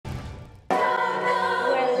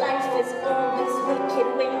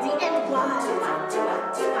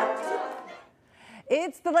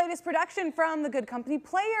It's the latest production from the Good Company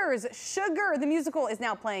Players. Sugar, the musical, is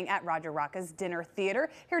now playing at Roger Rocca's Dinner Theater.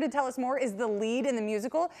 Here to tell us more is the lead in the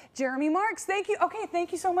musical, Jeremy Marks. Thank you. Okay,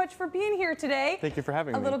 thank you so much for being here today. Thank you for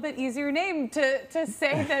having me. A little bit easier name to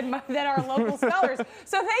say than our local spellers.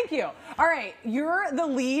 So thank you. All right, you're the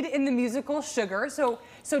lead in the musical Sugar. So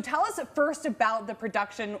tell us first about the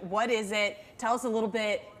production. What is it? Tell us a little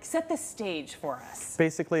bit. Set the stage for us.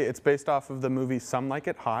 Basically, it's based off of the movie Some Like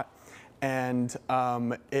It Hot. And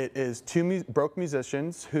it is two broke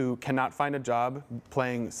musicians who cannot find a job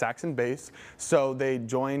playing sax and bass, so they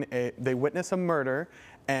witness a murder,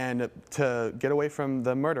 and to get away from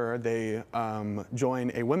the murderer, they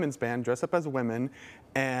join a women's band, dress up as women,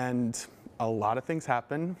 and a lot of things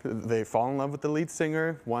happen. They fall in love with the lead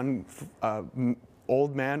singer. One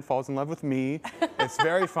old man falls in love with me. It's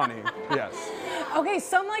very funny, yes. Okay,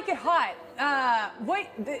 Some Like It Hot.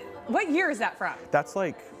 What year is that from? That's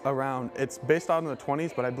like around. It's based out in the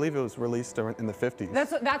 20s, but I believe it was released in the 50s.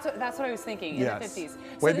 That's what I was thinking. In yes. the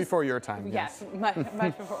 50s. Way before your time. Yes, much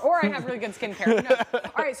before. Or I have really good skincare. No.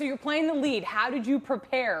 All right, so you're playing the lead. How did you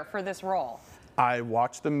prepare for this role? I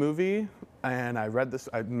watched the movie and I read this.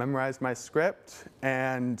 I memorized my script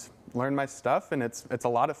and learned my stuff, and it's a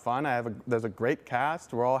lot of fun. There's a great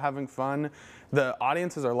cast. We're all having fun. The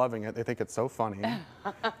audiences are loving it. They think it's so funny.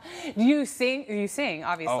 You sing,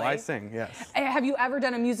 obviously. Oh, I sing, yes. Have you ever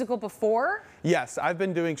done a musical before? Yes, I've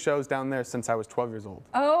been doing shows down there since I was 12 years old.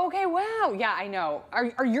 Oh, okay, wow. Yeah, I know.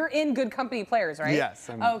 Are you in Good Company Players, right? Yes.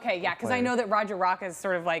 Okay, yeah, because I know that Roger Rocca is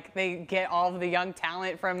sort of like, they get all of the young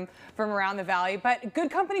talent from around the valley, but Good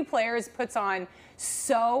Company Players puts on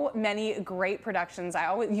so many great productions.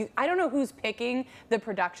 I don't know who's picking the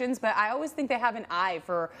productions, but I always think they have an eye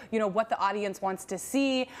for, what the audience wants to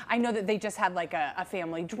see. I know that they just had like a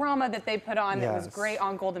family drama that they put on that was great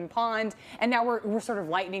on Golden Pond, and now we're sort of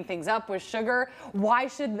lightening things up with Sugar. Why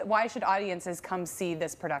should audiences come see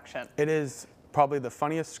this production? It is probably the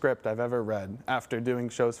funniest script I've ever read after doing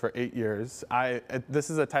shows for 8 years.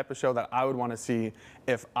 This is a type of show that I would want to see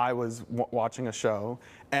if I was watching a show.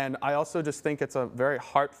 And I also just think it's a very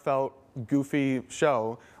heartfelt, goofy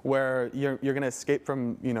show where you're going to escape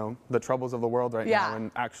from, the troubles of the world right now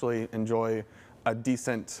and actually enjoy a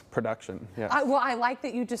decent production. Yes. Well, I like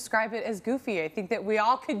that you describe it as goofy. I think that we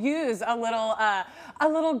all could use a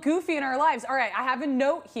little goofy in our lives. All right, I have a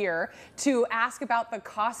note here to ask about the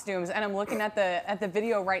costumes, and I'm looking at the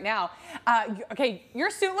video right now. Okay, your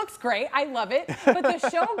suit looks great. I love it. But the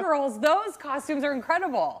showgirls, those costumes are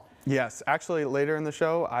incredible. Yes, actually later in the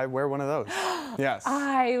show, I wear one of those. Yes.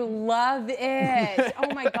 I love it.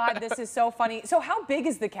 Oh my God, this is so funny. So how big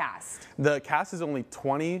is the cast? The cast is only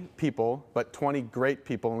 20 people, but 20 great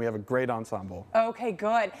people, and we have a great ensemble. Okay,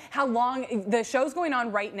 good. How long, the show's going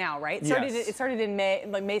on right now, right? It started in May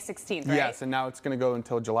 16th, right? Yes, and now it's going to go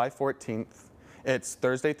until July 14th. It's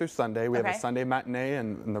Thursday through Sunday. We have a Sunday matinee,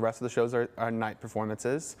 and the rest of the shows are night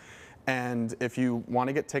performances. And if you want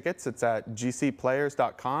to get tickets, it's at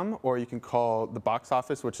gcplayers.com, or you can call the box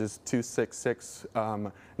office, which is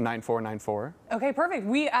 266-9494. Okay, perfect.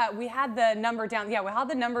 We had the number down. Yeah, we had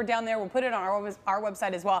the number down there. We'll put it on our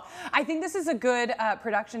website as well. I think this is a good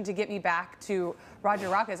production to get me back to Roger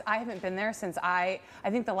Rocca's. I haven't been there since I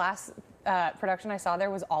think the last production I saw there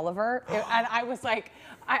was Oliver, and I was like,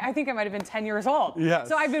 I think I might have been 10 years old. Yes.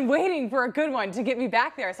 So I've been waiting for a good one to get me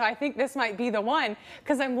back there. So I think this might be the one,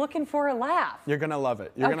 because I'm looking for a laugh. You're gonna love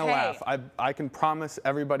it. You're gonna laugh. I can promise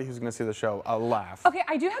everybody who's gonna see the show a laugh. Okay,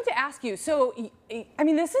 I do have to ask you. So, I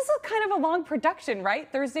mean, this is kind of a long production, right?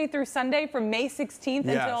 Thursday through Sunday from May 16th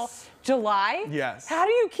until July. Yes. How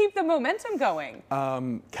do you keep the momentum going?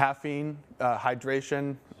 Caffeine,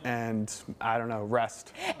 hydration, and I don't know,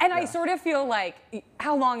 rest. And I sort of feel like,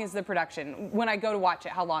 how long is the production? When I go to watch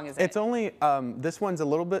it, how long is it? It's only, this one's a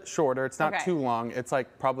little bit shorter. It's not too long. It's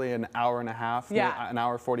like probably an hour and a half, an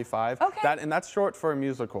hour 45. Okay. And that's short for a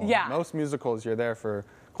musical. Yeah. Most musicals, you're there for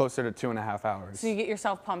closer to 2.5 hours. So you get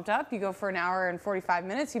yourself pumped up, you go for an hour and 45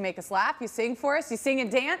 minutes, you make us laugh, you sing for us, you sing and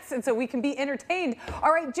dance, and so we can be entertained.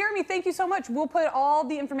 All right, Jeremy, thank you so much. We'll put all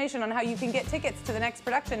the information on how you can get tickets to the next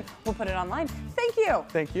production. We'll put it online. Thank you.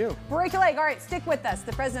 Thank you. Break a leg. All right, stick with us.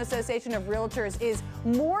 The Fresno Association of Realtors is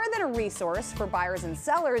more than a resource for buyers and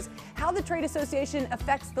sellers. How the trade association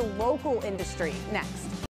affects the local industry. Next.